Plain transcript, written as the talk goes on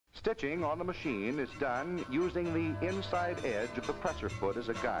Stitching on the machine is done using the inside edge of the presser foot as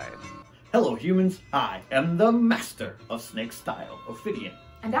a guide. Hello humans, I am the master of snake style, Ophidian.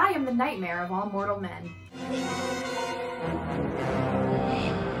 And I am the nightmare of all mortal men.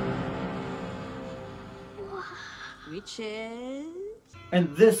 Which is...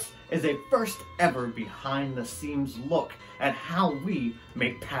 And this is a first ever behind the seams look at how we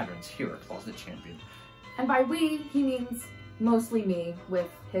make patterns here at Closet Champion. And by we, he means mostly me with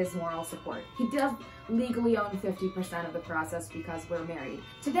his moral support. He does legally own 50% of the process because we're married.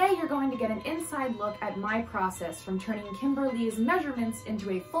 Today you're going to get an inside look at my process from turning Kimber Lee's measurements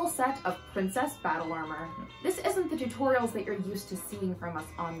into a full set of princess battle armor. This isn't the tutorials that you're used to seeing from us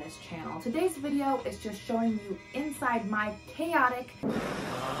on this channel. Today's video is just showing you inside my chaotic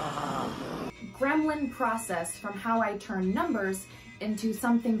gremlin process from how I turn numbers into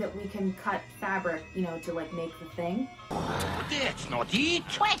something that we can cut fabric, you know, to like make the thing. That's not it.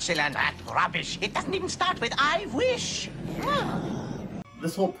 Excellent. That rubbish. It doesn't even start with I wish.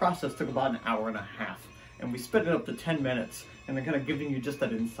 This whole process took about an hour and a half, and we sped it up to 10 minutes, and they're kind of giving you just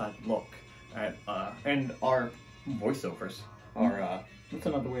that inside look at, and our voiceovers, our, what's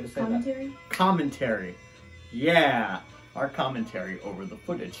another way to say Commentary? that? Commentary. Yeah, our commentary over the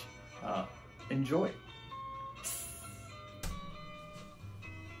footage. Enjoy.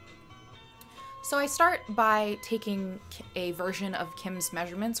 So I start by taking a version of Kim's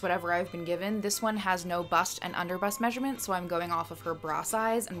measurements, whatever I've been given. This one has no bust and under bust measurements, so I'm going off of her bra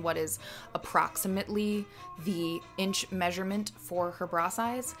size and what is approximately the inch measurement for her bra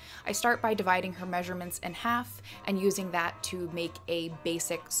size. I start by dividing her measurements in half and using that to make a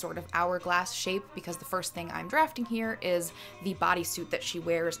basic sort of hourglass shape, because the first thing I'm drafting here is the bodysuit that she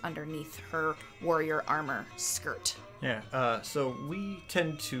wears underneath her warrior armor skirt. Yeah, so we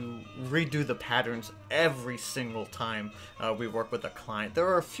tend to redo the patterns every single time we work with a client. There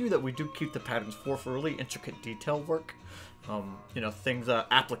are a few that we do keep the patterns for really intricate detail work. You know, things,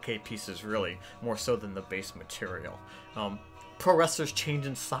 applique pieces really, more so than the base material. Pro wrestlers change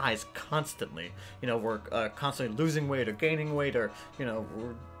in size constantly. You know, we're constantly losing weight or gaining weight, or, you know,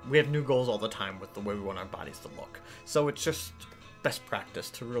 we have new goals all the time with the way we want our bodies to look. So it's just best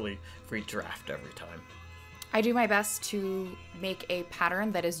practice to really redraft every time. I do my best to make a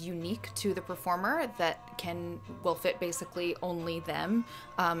pattern that is unique to the performer, that will fit basically only them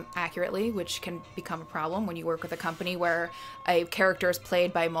accurately, which can become a problem when you work with a company where a character is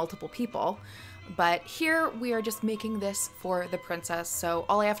played by multiple people. But here we are just making this for the princess, so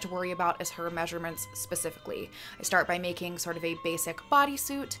all I have to worry about is her measurements specifically. I start by making sort of a basic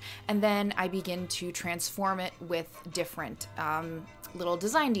bodysuit, and then I begin to transform it with different little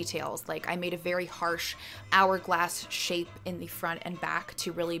design details. Like I made a very harsh hourglass shape in the front and back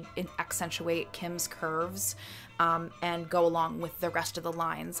to really accentuate Kim's curves. And go along with the rest of the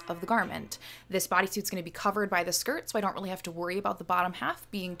lines of the garment. This bodysuit's going to be covered by the skirt, so I don't really have to worry about the bottom half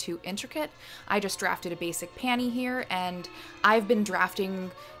being too intricate. I just drafted a basic panty here, and I've been drafting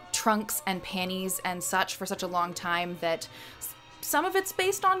trunks and panties and such for such a long time that some of it's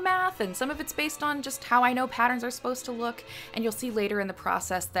based on math and some of it's based on just how I know patterns are supposed to look, and you'll see later in the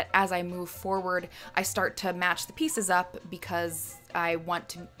process that as I move forward, I start to match the pieces up because I want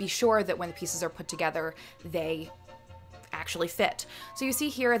to be sure that when the pieces are put together, they actually fit. So you see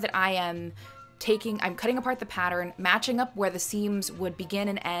here that I'm cutting apart the pattern, matching up where the seams would begin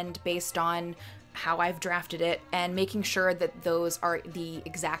and end based on how I've drafted it, and making sure that those are the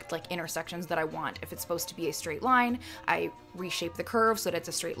exact like intersections that I want. If it's supposed to be a straight line, I reshape the curve so that it's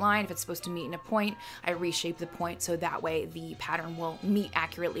a straight line. If it's supposed to meet in a point, I reshape the point so that way the pattern will meet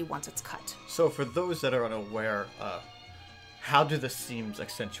accurately once it's cut. So for those that are unaware, how do the seams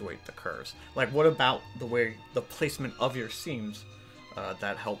accentuate the curves? Like, what about the placement of your seams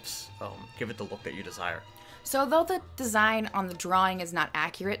that helps give it the look that you desire? So though the design on the drawing is not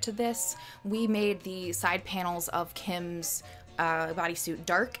accurate to this, we made the side panels of Kim's bodysuit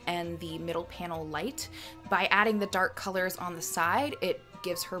dark and the middle panel light. By adding the dark colors on the side, it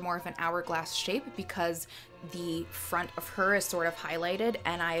gives her more of an hourglass shape because the front of her is sort of highlighted,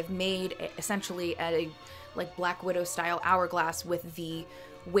 and I have made essentially a like Black Widow style hourglass with the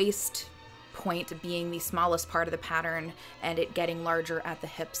waist point being the smallest part of the pattern and it getting larger at the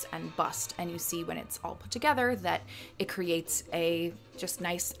hips and bust. And you see when it's all put together that it creates a just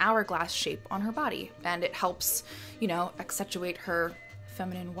nice hourglass shape on her body, and it helps, you know, accentuate her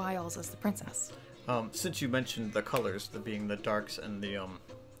feminine wiles as the princess. Since you mentioned the colors, being the darks and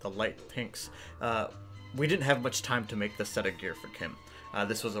the light pinks, we didn't have much time to make this set of gear for Kim.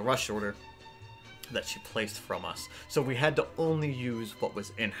 This was a rush order that she placed from us, so we had to only use what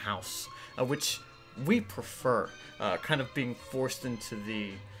was in-house, which we prefer kind of being forced into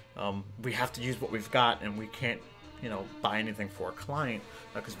the we have to use what we've got, and we can't, buy anything for a client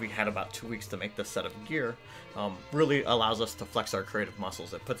because we had about 2 weeks to make this set of gear. Really allows us to flex our creative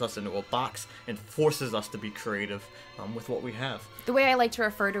muscles. It puts us into a box and forces us to be creative with what we have. The way I like to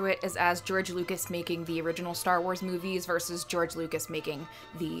refer to it is as George Lucas making the original Star Wars movies versus George Lucas making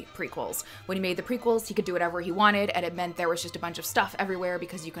the prequels. When he made the prequels, he could do whatever he wanted, and it meant there was just a bunch of stuff everywhere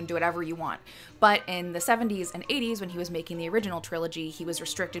because you can do whatever you want. But in the 70s and 80s, when he was making the original trilogy, he was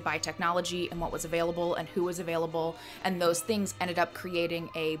restricted by technology and what was available and who was available, and those things ended up creating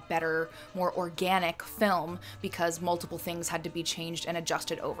a better, more organic film because multiple things had to be changed and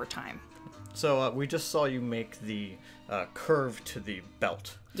adjusted over time. So we just saw you make the curve to the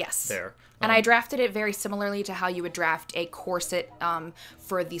belt. Yes. There. And I drafted it very similarly to how you would draft a corset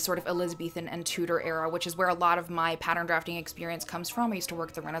for the sort of Elizabethan and Tudor era, which is where a lot of my pattern drafting experience comes from. I used to work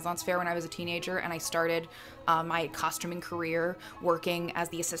at the Renaissance Fair when I was a teenager, and I started my costuming career working as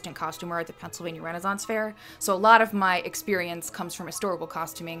the assistant costumer at the Pennsylvania Renaissance Fair. So a lot of my experience comes from historical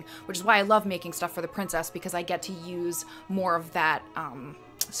costuming, which is why I love making stuff for the princess, because I get to use more of that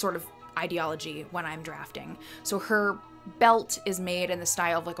sort of ideology when I'm drafting. So her belt is made in the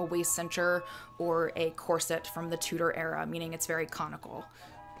style of like a waist cincher or a corset from the Tudor era, meaning it's very conical.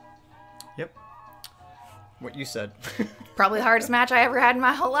 Yep. What you said. Probably the hardest match I ever had in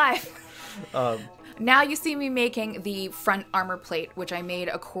my whole life. Now you see me making the front armor plate, which I made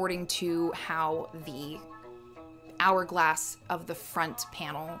according to how the hourglass of the front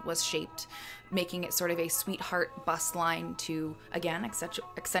panel was shaped, making it sort of a sweetheart bust line to, again,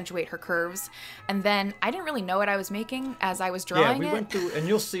 accentuate her curves. And then I didn't really know what I was making as I was drawing it. Yeah, we went through, and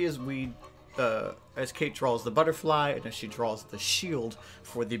you'll see as Kate draws the butterfly and as she draws the shield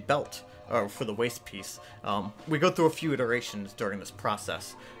for the belt, or for the waist piece, we go through a few iterations during this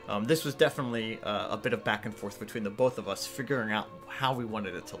process. This was definitely a bit of back and forth between the both of us, figuring out how we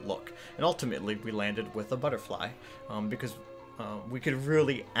wanted it to look. And ultimately, we landed with a butterfly, because we could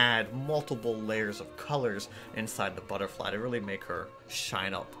really add multiple layers of colors inside the butterfly to really make her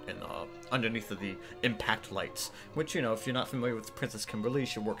shine up in, underneath of the impact lights. Which, if you're not familiar with Princess Kimber Lee,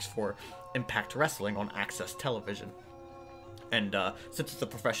 she works for Impact Wrestling on Access Television. And since it's a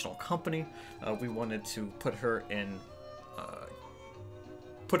professional company, we wanted to put her in,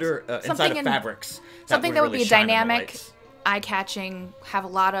 inside of fabrics. Something that would really be dynamic, eye-catching, have a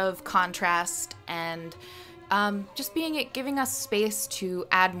lot of contrast, and just giving us space to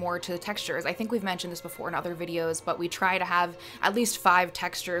add more to the textures. I think we've mentioned this before in other videos, but we try to have at least 5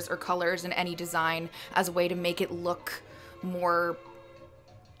 textures or colors in any design as a way to make it look more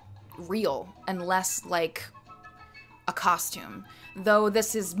real and less like a costume. Though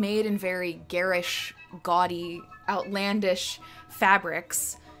this is made in very garish, gaudy, outlandish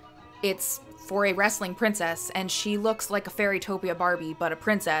fabrics, it's for a wrestling princess, and she looks like a Fairytopia Barbie, but a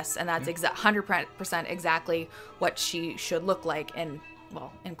princess, and that's 100% exactly what she should look like in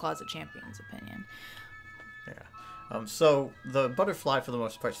Closet Champion's opinion. Yeah. So the butterfly, for the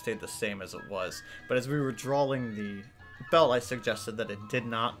most part, stayed the same as it was, but as we were drawing the belt, I suggested that it did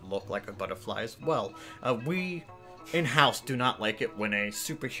not look like a butterfly as well. We, in-house, do not like it when a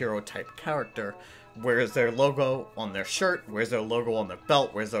superhero-type character wears their logo on their shirt, wears their logo on their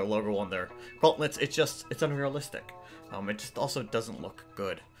belt, wears their logo on their gauntlets. It's unrealistic. It just also doesn't look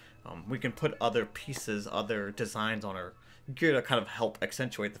good. We can put other pieces, other designs on her gear to kind of help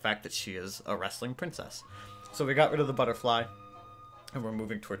accentuate the fact that she is a wrestling princess. So we got rid of the butterfly, and we're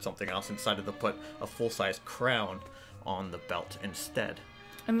moving towards something else and decided to put a full-size crown on the belt instead.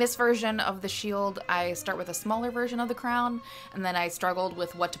 In this version of the shield, I start with a smaller version of the crown, and then I struggled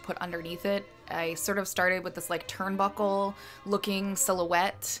with what to put underneath it. I sort of started with this like turnbuckle-looking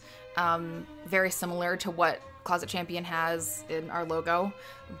silhouette, very similar to what Closet Champion has in our logo,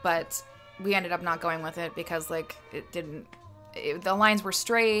 but we ended up not going with it because the lines were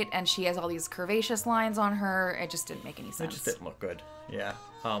straight, and she has all these curvaceous lines on her. It just didn't make any sense. It just didn't look good, yeah.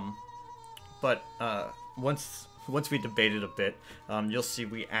 But once we debated a bit, you'll see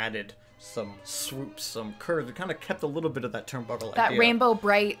we added some swoops, some curves. We kind of kept a little bit of that turnbuckle that idea. Rainbow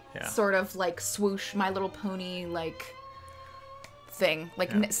Bright sort of like swoosh, My Little Pony like thing,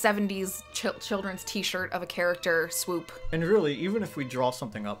 like 70s children's t-shirt of a character swoop. And really, even if we draw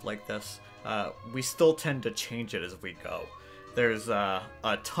something up like this, we still tend to change it as we go. There's a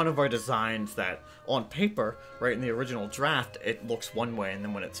ton of our designs that, on paper, right in the original draft, it looks one way, and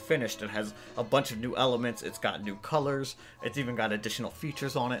then when it's finished, it has a bunch of new elements, it's got new colors, it's even got additional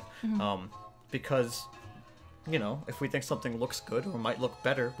features on it, because, if we think something looks good or might look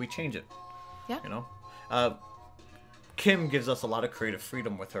better, we change it. Yeah. Kim gives us a lot of creative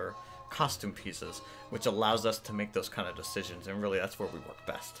freedom with her costume pieces, which allows us to make those kind of decisions, and really that's where we work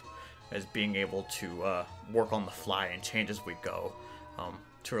best, is being able to work on the fly and change as we go,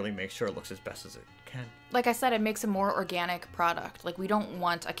 to really make sure it looks as best as it can. Like I said, it makes a more organic product. Like, we don't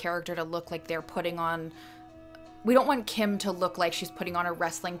want a character to look like they're putting on... We don't want Kim to look like she's putting on a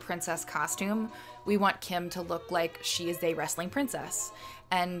wrestling princess costume. We want Kim to look like she is a wrestling princess.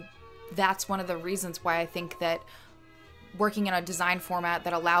 And that's one of the reasons why I think that working in a design format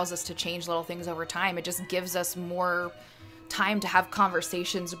that allows us to change little things over time, it just gives us more time to have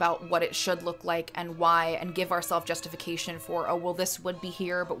conversations about what it should look like and why, and give ourselves justification for, oh, well, this would be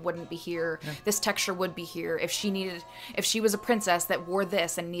here but wouldn't be here. Yeah. This texture would be here. If she was a princess that wore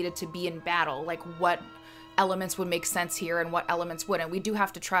this and needed to be in battle, like, what elements would make sense here and what elements wouldn't. We do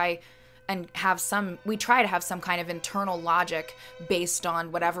have to try and have some kind of internal logic based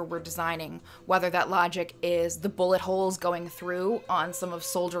on whatever we're designing, whether that logic is the bullet holes going through on some of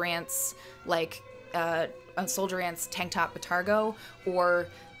Soldier Ant's, like, on Soldier Ant's tank top Batargo, or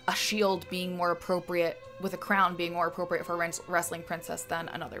a shield being more appropriate, with a crown being more appropriate for a wrestling princess than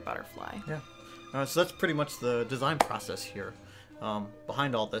another butterfly. Yeah. So that's pretty much the design process here.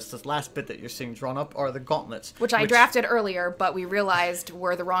 Behind all this last bit that you're seeing drawn up are the gauntlets. Which I drafted earlier, but we realized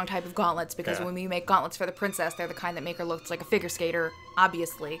were the wrong type of gauntlets, because when we make gauntlets for the princess, they're the kind that make her look like a figure skater,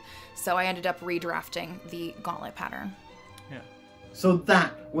 obviously. So I ended up redrafting the gauntlet pattern. Yeah. So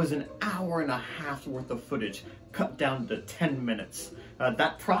that was an hour and a half worth of footage, cut down to 10 minutes.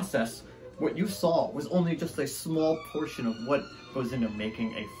 That process, what you saw, was only just a small portion of what goes into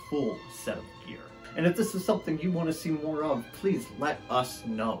making a full set of gear. And if this is something you want to see more of, please let us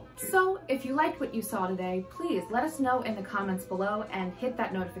know. So, if you liked what you saw today, please let us know in the comments below, and hit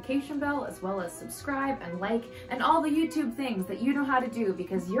that notification bell, as well as subscribe and like, and all the YouTube things that you know how to do,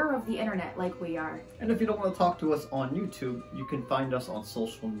 because you're of the internet like we are. And if you don't want to talk to us on YouTube, you can find us on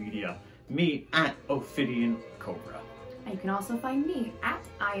social media. Me at Ophidian Cobra. And you can also find me at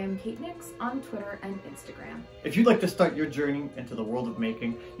IMPactNix on Twitter and Instagram. If you'd like to start your journey into the world of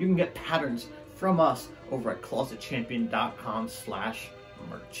making, you can get patterns from us over at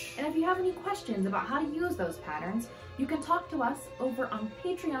closetchampion.com/merch. And if you have any questions about how to use those patterns, you can talk to us over on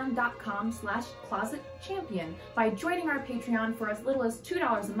patreon.com/closetchampion by joining our Patreon for as little as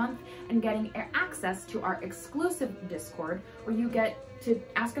 $2 a month and getting access to our exclusive Discord, where you get to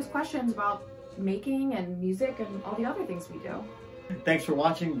ask us questions about making and music and all the other things we do. Thanks for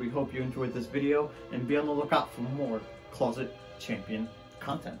watching. We hope you enjoyed this video, and be on the lookout for more Closet Champion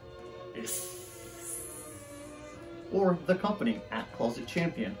content. Or the company at Closet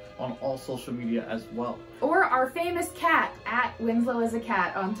Champion on all social media as well. Or our famous cat at Winslow is a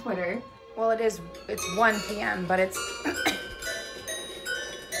Cat on Twitter. Well, it's 1 p.m., but it's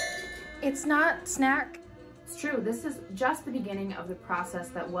not snack. It's true, this is just the beginning of the process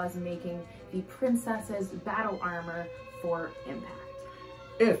that was making the princess's battle armor for Impact.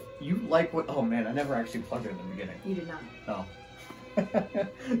 If you like what... Oh man, I never actually plugged it in the beginning. You did not. No. We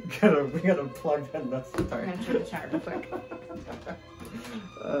gotta plug in this. I'm gonna check the chat real quick.